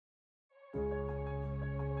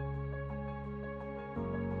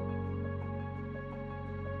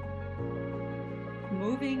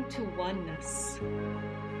moving to oneness.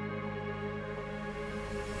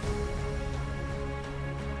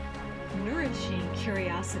 Nourishing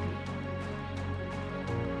curiosity.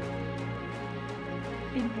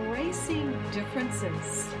 Embracing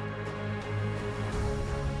differences.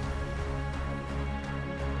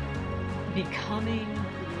 Becoming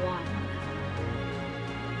one.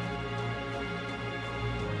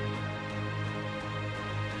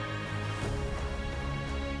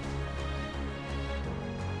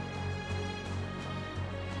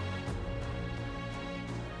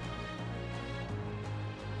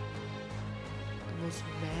 The most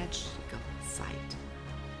magical sight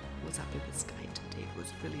was up in the sky today. It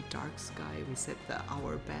was really dark sky. We set the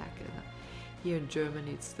hour back, and here in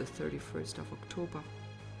Germany it's the 31st of October.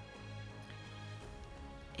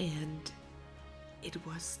 And it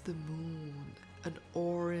was the moon, an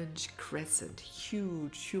orange crescent,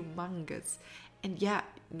 huge, humongous. And yeah,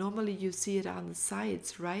 normally you see it on the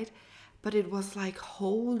sides, right? But it was like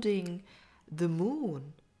holding the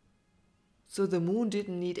moon. So the moon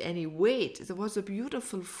didn't need any weight. It was a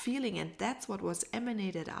beautiful feeling, and that's what was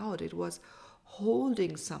emanated out. It was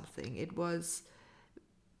holding something. It was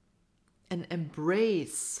an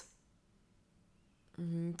embrace.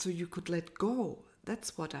 So you could let go.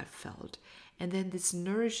 That's what I felt. And then this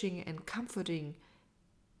nourishing and comforting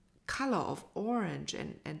color of orange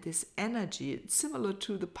and this energy, it's similar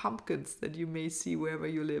to the pumpkins that you may see wherever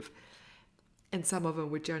you live. And some of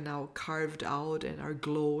them which are now carved out and are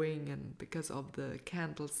glowing, and because of the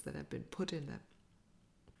candles that have been put in them.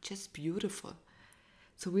 Just beautiful.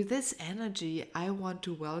 So with this energy, I want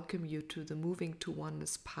to welcome you to the Moving to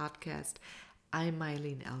Oneness podcast. I'm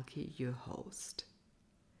Mylene Elke, your host.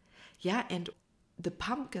 Yeah, and the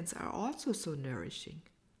pumpkins are also so nourishing,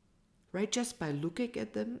 right? Just by looking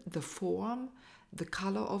at them, the form, the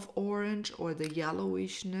color of orange or the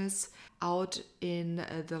yellowishness out in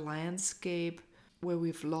the landscape where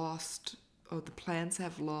we've lost, or the plants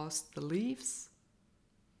have lost the leaves,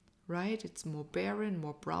 right? It's more barren,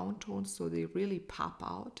 more brown tones, so they really pop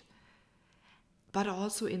out. But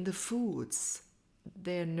also in the foods,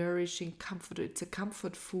 they're nourishing, comfort. It's a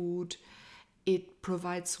comfort food. It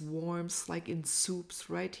provides warmth, like in soups.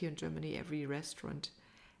 Right here in Germany, every restaurant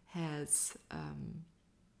has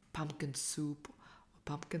pumpkin soup, or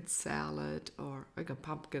pumpkin salad, or like a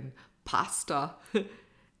pumpkin pasta.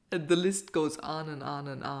 And the list goes on and on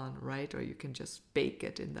and on, right? Or you can just bake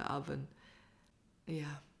it in the oven.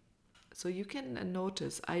 Yeah. So you can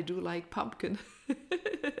notice I do like pumpkin.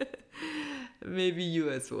 Maybe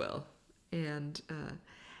you as well. And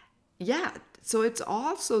yeah, so it's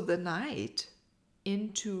also the night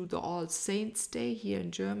into the All Saints Day here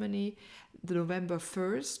in Germany, the November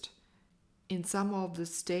 1st. In some of the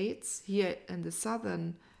states, here in the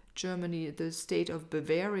southern Germany, the state of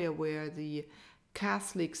Bavaria, where the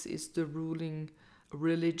Catholics is the ruling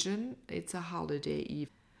religion, it's a holiday eve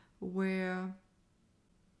where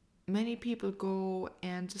many people go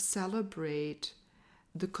and celebrate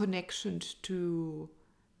the connection to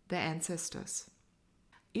their ancestors.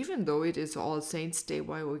 Even though it is All Saints Day,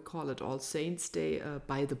 why we call it All Saints Day,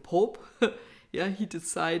 by the Pope. Yeah, he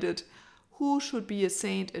decided who should be a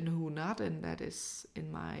saint and who not, and that is,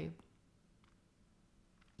 in my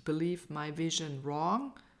belief, my vision,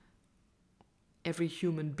 wrong. Every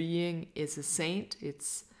human being is a saint.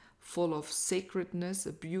 It's full of sacredness,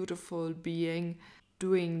 a beautiful being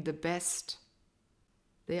doing the best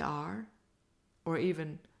they are, or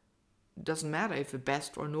even, doesn't matter if the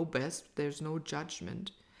best or no best, there's no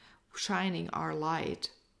judgment. Shining our light,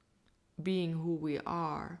 being who we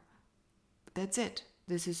are. That's it.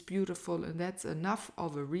 This is beautiful, and that's enough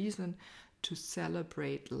of a reason to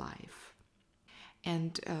celebrate life.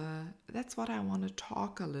 And that's what I want to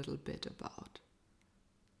talk a little bit about.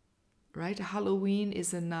 Right? Halloween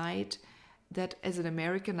is a night that, as an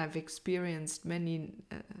American, I've experienced many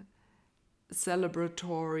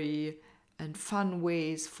celebratory and fun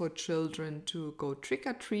ways for children to go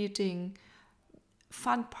trick-or-treating,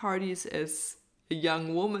 fun parties as a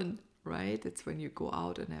young woman, right? It's when you go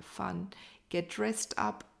out and have fun, get dressed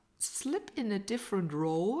up, slip in a different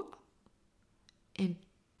role, and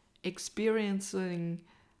experiencing,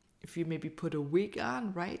 if you maybe put a wig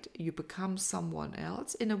on, right? You become someone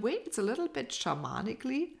else. In a way, it's a little bit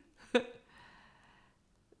shamanically.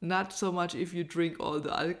 Not so much if you drink all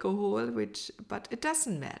the alcohol, but it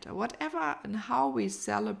doesn't matter. Whatever and how we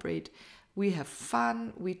celebrate, we have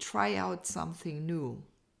fun, we try out something new.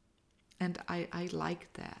 And I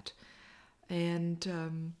like that.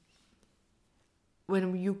 And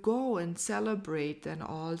when you go and celebrate, then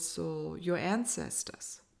also your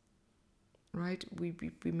ancestors, right? We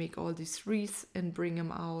make all these wreaths and bring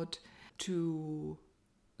them out to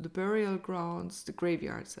the burial grounds, the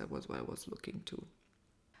graveyards, that was what I was looking to.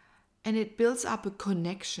 And it builds up a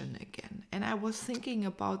connection again. And I was thinking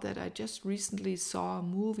about that. I just recently saw a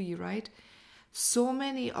movie, right? So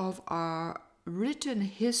many of our written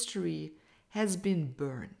history has been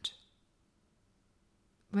burned.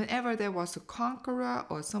 Whenever there was a conqueror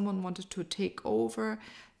or someone wanted to take over,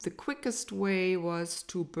 the quickest way was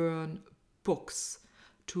to burn books,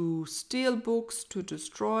 to steal books, to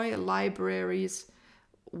destroy libraries.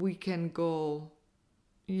 We can go,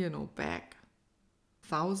 back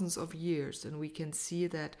thousands of years, and we can see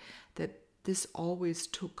that this always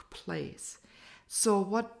took place. So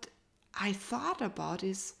what I thought about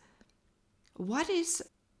is, what is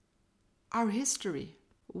our history?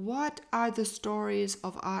 What are the stories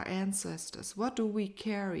of our ancestors? What do we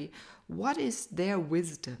carry? What is their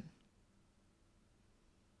wisdom?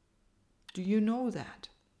 Do you know that?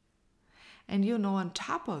 And on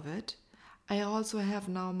top of it, I also have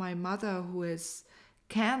now my mother who has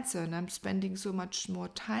cancer, and I'm spending so much more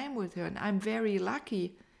time with her. And I'm very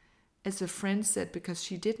lucky, as a friend said, because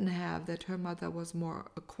she didn't have that, her mother was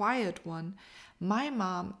more a quiet one. My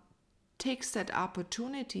mom takes that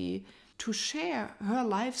opportunity to share her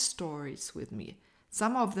life stories with me.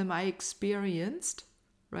 Some of them I experienced,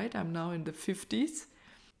 right? I'm now in the 50s.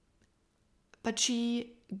 But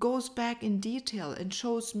she goes back in detail and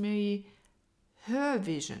shows me her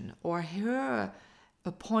vision or her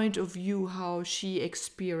point of view, how she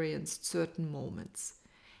experienced certain moments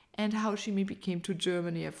and how she maybe came to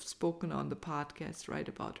Germany. I've spoken on the podcast, right,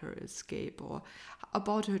 about her escape or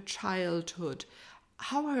about her childhood,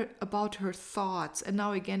 about her thoughts, and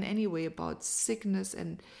now again anyway about sickness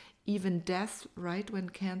and even death, right? When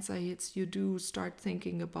cancer hits, you do start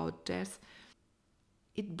thinking about death.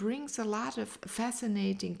 It brings a lot of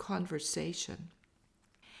fascinating conversation.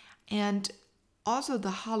 And also the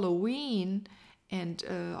Halloween and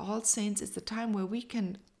All Saints is the time where we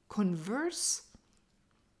can converse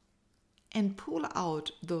and pull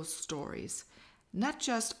out those stories, not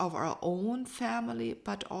just of our own family,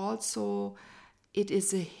 but also it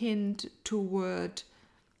is a hint toward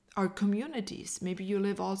our communities. Maybe you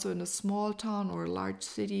live also in a small town or a large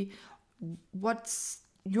city. What's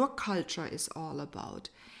your culture is all about.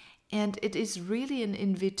 And it is really an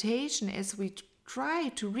invitation as we try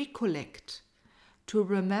to recollect, to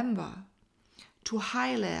remember, to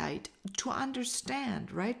highlight, to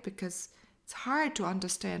understand, right? Because it's hard to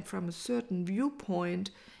understand from a certain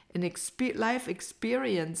viewpoint and life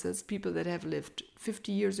experiences, people that have lived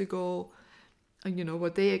 50 years ago,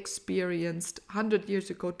 what they experienced 100 years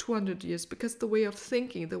ago, 200 years, because the way of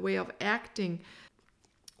thinking, the way of acting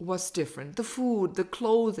was different. The food, the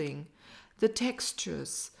clothing, the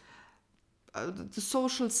textures, the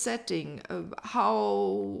social setting,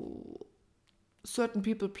 how certain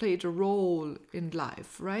people played a role in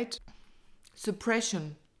life, right?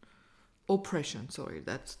 Oppression,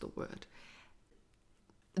 that's the word.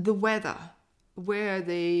 The weather,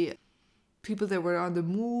 people that were on the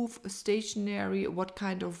move, stationary, what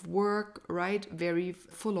kind of work, right? Very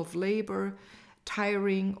full of labor,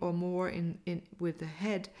 tiring or more in with the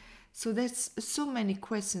head. So there's so many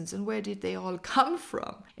questions, and where did they all come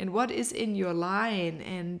from? And what is in your line?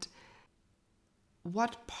 And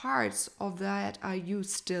what parts of that are you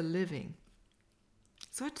still living?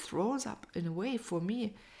 So it throws up, in a way, for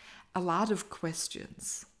me, a lot of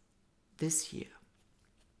questions this year.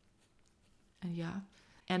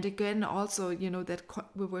 And again, also, that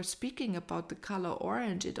we were speaking about the color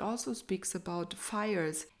orange, it also speaks about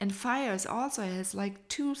fires. And fires also has like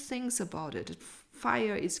two things about it.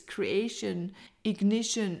 Fire is creation,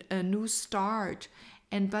 ignition, a new start.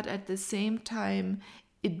 But at the same time,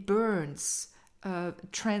 it burns,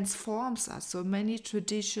 transforms us. So many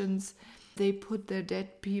traditions, they put their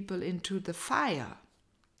dead people into the fire.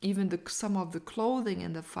 Even some of the clothing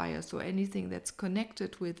in the fire, so anything that's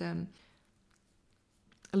connected with them,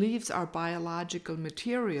 leaves our biological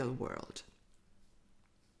material world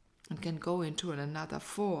and can go into another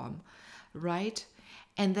form, right?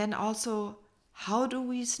 And then also, how do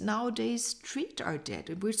we nowadays treat our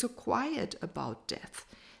dead? We're so quiet about death.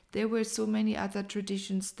 There were so many other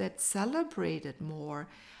traditions that celebrated more,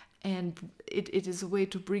 and it is a way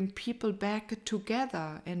to bring people back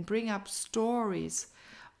together and bring up stories.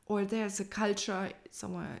 Or there's a culture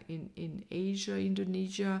somewhere in Asia,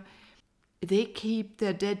 Indonesia, they keep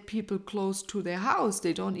their dead people close to their house.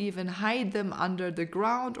 They don't even hide them under the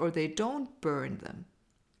ground, or they don't burn them.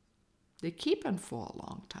 They keep them for a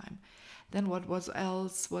long time. Then what was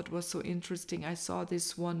so interesting, I saw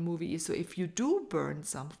this one movie, so if you do burn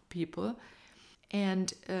some people,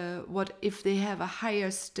 and what if they have a higher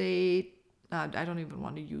state, I don't even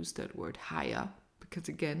want to use that word higher, because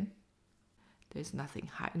again, there's nothing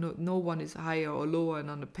high. No one is higher or lower and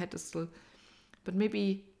on a pedestal. But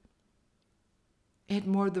maybe had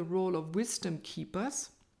more the role of wisdom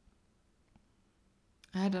keepers.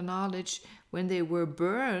 I had a knowledge when they were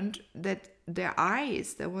burned that their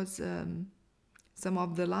eyes, there was some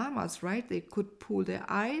of the lamas, right? They could pull their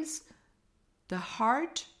eyes, the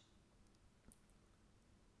heart,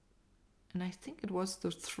 and I think it was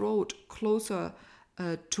the throat closer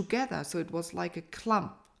together. So it was like a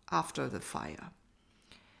clump after the fire.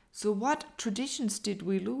 So what traditions did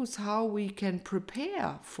we lose? How we can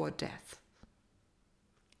prepare for death?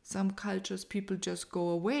 Some cultures, people just go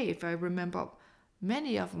away. If I remember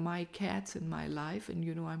many of my cats in my life, and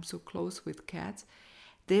I'm so close with cats,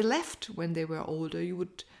 they left when they were older. You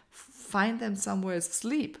would find them somewhere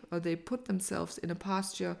asleep, or they put themselves in a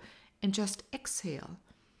pasture and just exhale.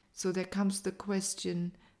 So there comes the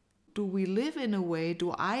question, do we live in a way,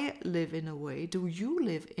 do I live in a way, do you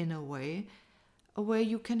live in a way where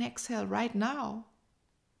you can exhale right now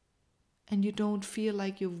and you don't feel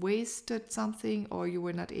like you've wasted something or you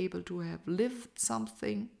were not able to have lived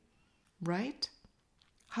something, right?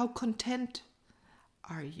 How content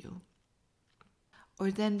are you?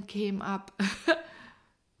 Or then came up,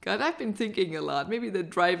 God, I've been thinking a lot. Maybe the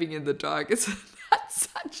driving in the dark is not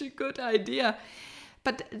such a good idea.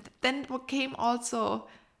 But then what came also,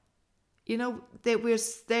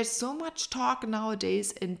 there's so much talk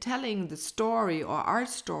nowadays in telling the story or our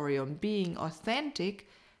story on being authentic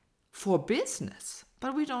for business.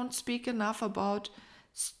 But we don't speak enough about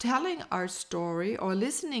telling our story or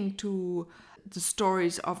listening to the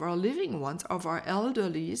stories of our living ones, of our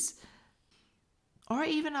elderlies, or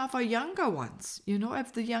even of our younger ones,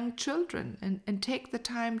 of the young children, and take the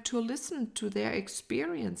time to listen to their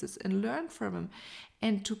experiences and learn from them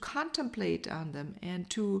and to contemplate on them and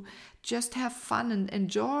to just have fun and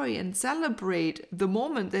enjoy and celebrate the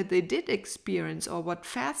moment that they did experience or what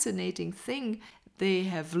fascinating thing they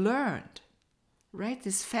have learned, right?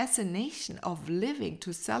 This fascination of living,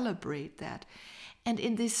 to celebrate that. And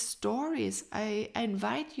in these stories, I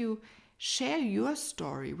invite you, share your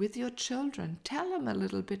story with your children. Tell them a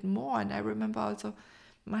little bit more. And I remember also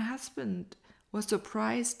my husband was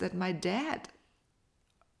surprised that my dad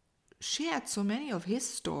shared so many of his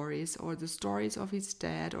stories or the stories of his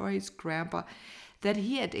dad or his grandpa that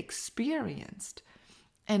he had experienced.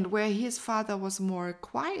 And where his father was more a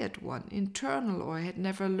quiet one, internal, or had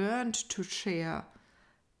never learned to share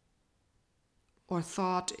or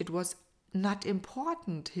thought it was not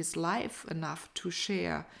important, his life enough to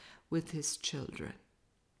share with his children.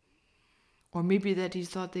 Or maybe that he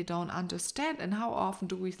thought they don't understand. And how often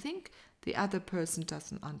do we think the other person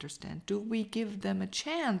doesn't understand? Do we give them a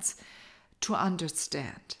chance to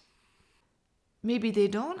understand? Maybe they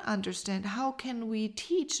don't understand. How can we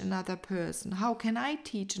teach another person? How can I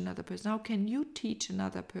teach another person? How can you teach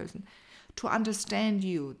another person to understand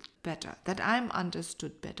you better, that I'm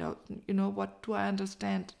understood better? What do I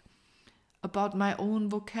understand about my own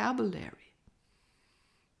vocabulary?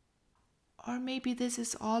 Or maybe this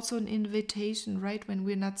is also an invitation, right? When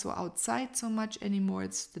we're not so outside so much anymore,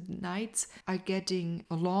 it's the nights are getting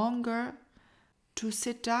longer, to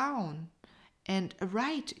sit down and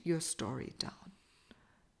write your story down.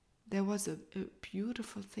 There was a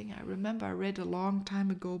beautiful thing I remember I read a long time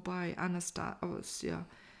ago by Anastasia,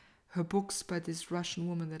 her books by this Russian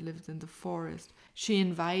woman that lived in the forest. She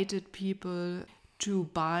invited people to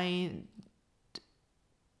bind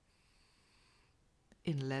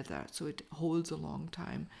in leather, so it holds a long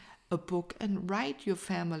time, a book, and write your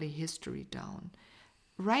family history down.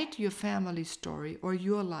 Write your family story or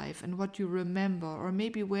your life and what you remember, or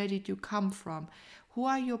maybe where did you come from? Who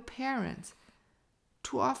are your parents?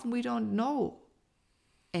 Too often we don't know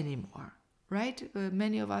anymore, right?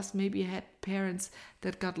 Many of us maybe had parents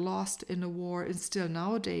that got lost in a war, and still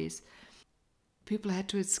nowadays people had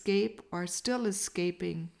to escape or are still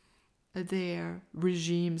escaping their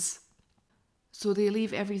regimes. So they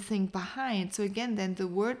leave everything behind. So again, then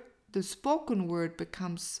the spoken word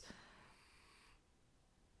becomes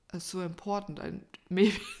so important. And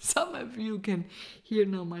maybe some of you can hear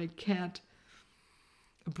now my cat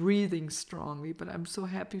breathing strongly, but I'm so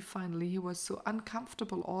happy finally. He was so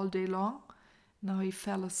uncomfortable all day long. Now he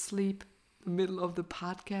fell asleep in the middle of the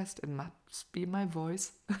podcast. It must be my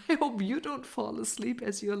voice. I hope you don't fall asleep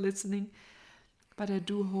as you're listening, but I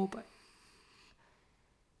do hope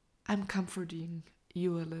I'm comforting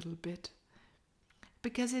you a little bit,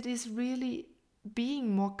 because it is really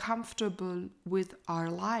being more comfortable with our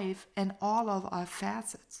life and all of our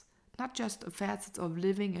facets, not just the facets of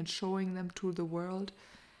living and showing them to the world,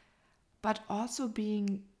 but also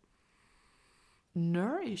being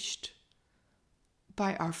nourished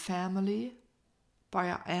by our family, by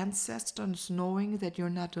our ancestors, knowing that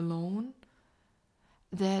you're not alone,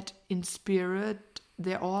 that in spirit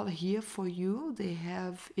they're all here for you, they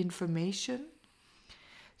have information.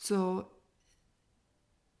 So,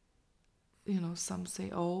 some say,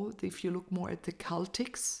 oh, if you look more at the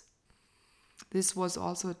Celtics, this was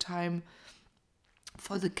also a time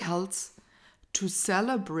for the Celts to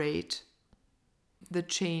celebrate the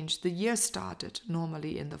change. The year started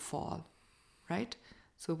normally in the fall, right?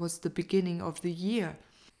 So it was the beginning of the year.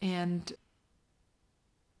 And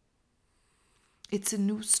it's a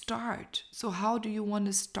new start. So how do you want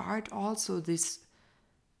to start also this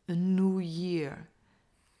a new year?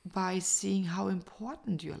 By seeing how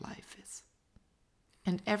important your life is.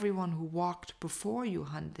 And everyone who walked before you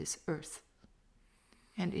on this earth.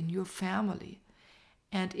 And in your family.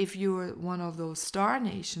 And if you're one of those star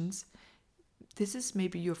nations, this is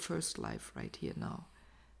maybe your first life right here now.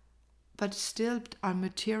 But still our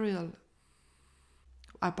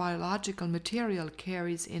biological material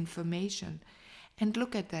carries information. And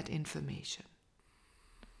look at that information.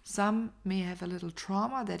 Some may have a little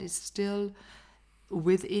trauma that is still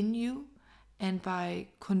within you, and by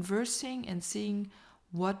conversing and seeing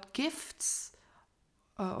what gifts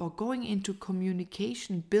or going into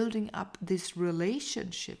communication, building up this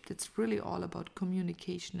relationship, that's really all about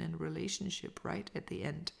communication and relationship, right at the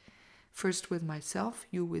end. First with myself,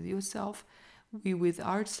 you with yourself, we with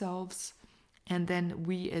ourselves, and then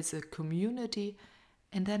we as a community,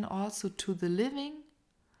 and then also to the living,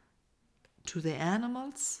 to the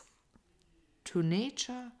animals, to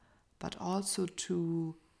nature, but also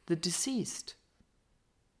to the deceased,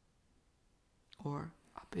 or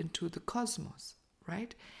up into the cosmos,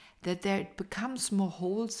 right? That there it becomes more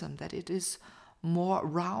wholesome, that it is more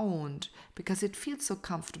round, because it feels so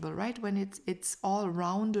comfortable, right? When it's all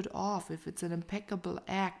rounded off, if it's an impeccable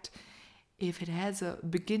act, if it has a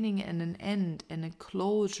beginning and an end and a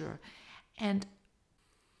closure, and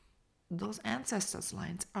those ancestors'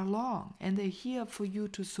 lines are long, and they're here for you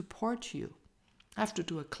to support you. I have to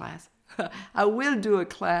do a class. I will do a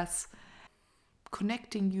class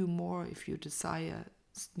connecting you more if you desire,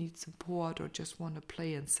 need support, or just want to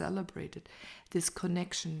play and celebrate it. This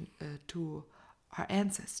connection to our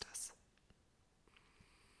ancestors.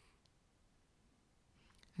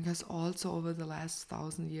 Because also over the last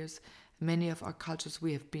 1,000 years, many of our cultures,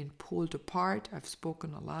 we have been pulled apart. I've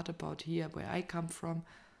spoken a lot about here where I come from.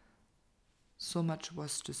 So much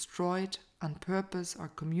was destroyed on purpose, our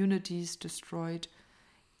communities destroyed.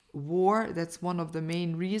 War, that's one of the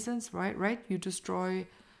main reasons, right? You destroy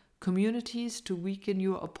communities to weaken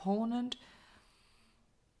your opponent.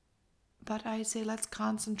 But I say, let's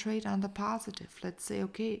concentrate on the positive. Let's say,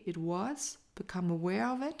 okay, it was, become aware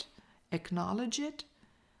of it, acknowledge it,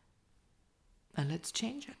 and let's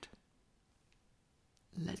change it.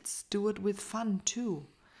 Let's do it with fun too,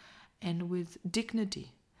 and with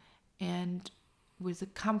dignity, and with a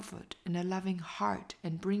comfort and a loving heart,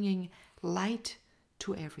 and bringing light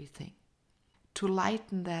to everything. To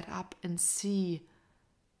lighten that up and see,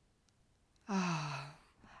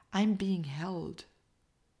 I'm being held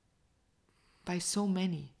by so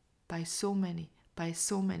many, like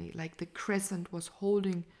the crescent was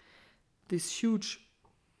holding this huge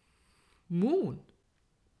moon.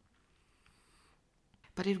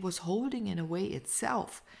 But it was holding in a way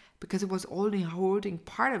itself, because it was only holding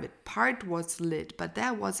part of it. Part was lit, but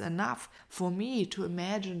that was enough for me to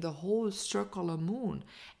imagine the whole circular moon,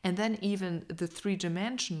 and then even the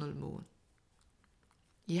three-dimensional moon.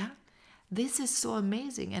 Yeah? This is so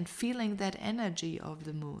amazing, and feeling that energy of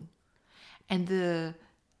the moon. And the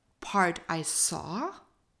part I saw,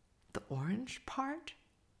 the orange part,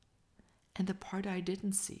 and the part I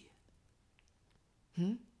didn't see.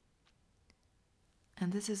 And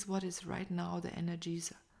this is what is right now the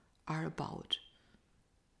energies are about.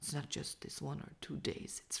 It's not just this 1 or 2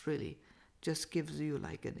 days. It's really just gives you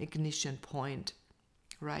like an ignition point,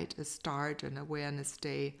 right? A start, an awareness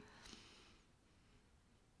day.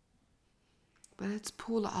 But let's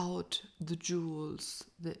pull out the jewels,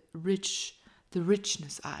 the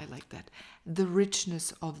richness, I like that, the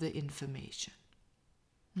richness of the information.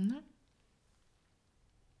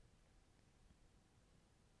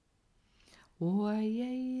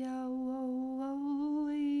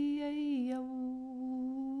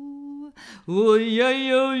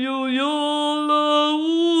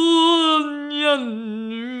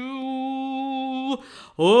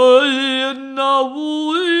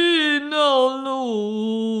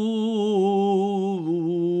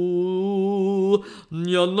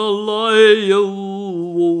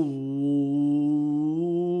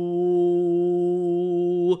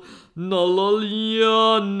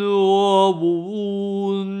 Nalalia no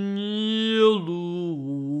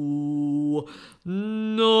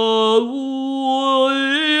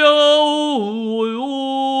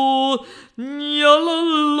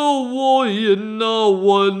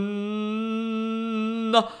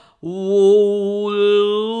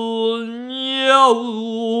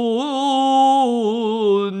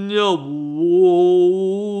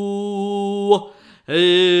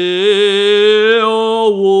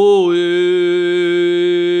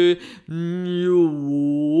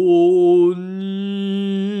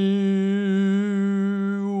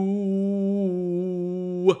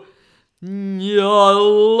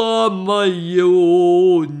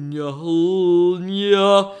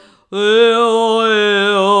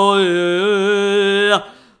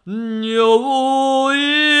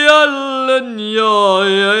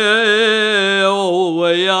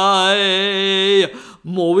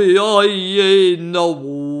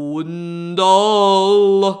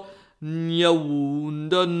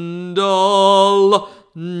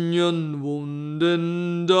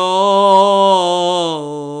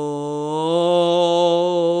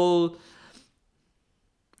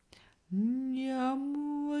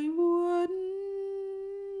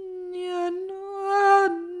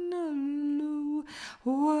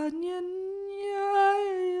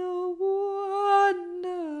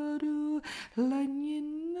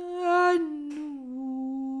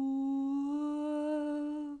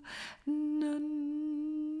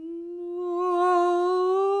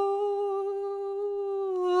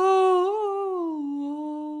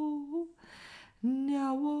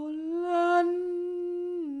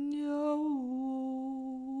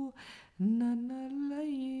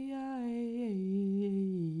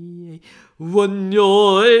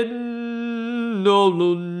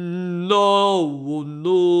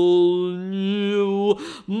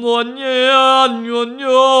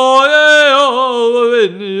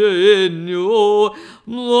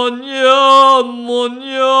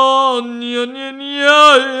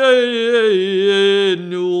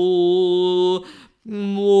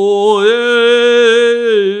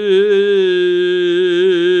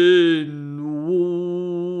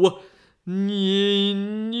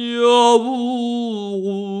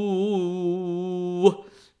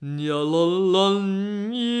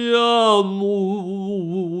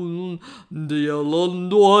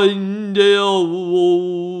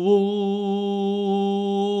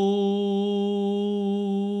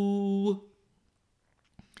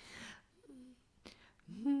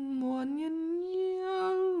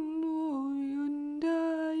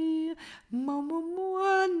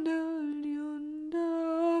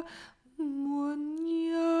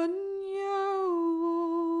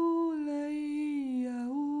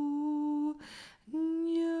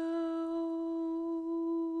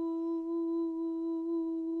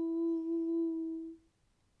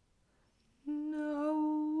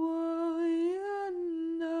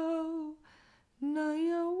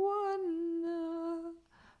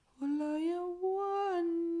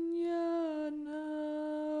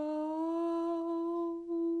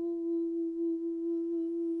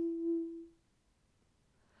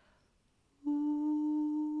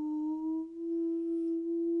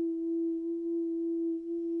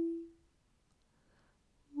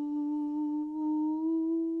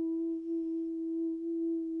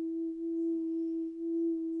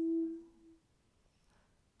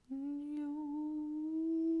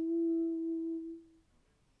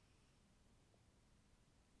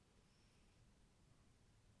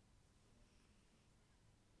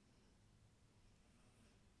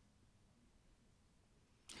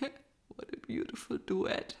What a beautiful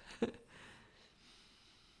duet.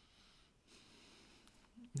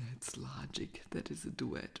 It's logic that is a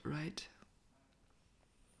duet, right?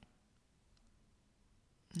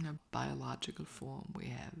 In a biological form, we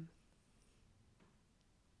have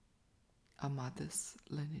a mother's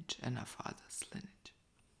lineage and a father's lineage.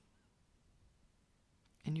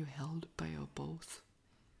 And you're held by your both.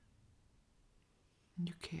 And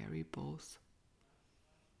you carry both.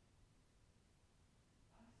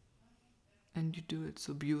 And you do it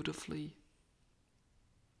so beautifully,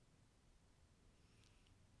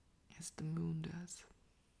 as the moon does.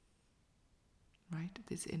 Right?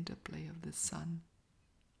 This interplay of the sun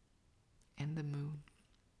and the moon.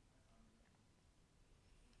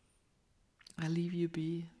 I leave you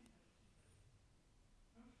be.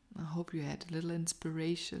 I hope you had a little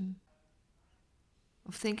inspiration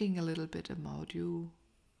of thinking a little bit about you,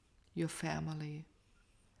 your family,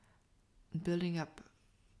 and building up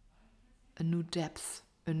a new depth,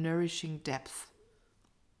 a nourishing depth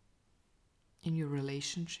in your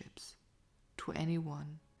relationships to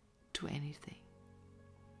anyone, to anything.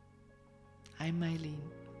 I'm Mylene,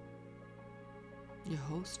 your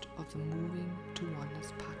host of the Moving to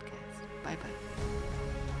Oneness podcast.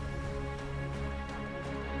 Bye-bye.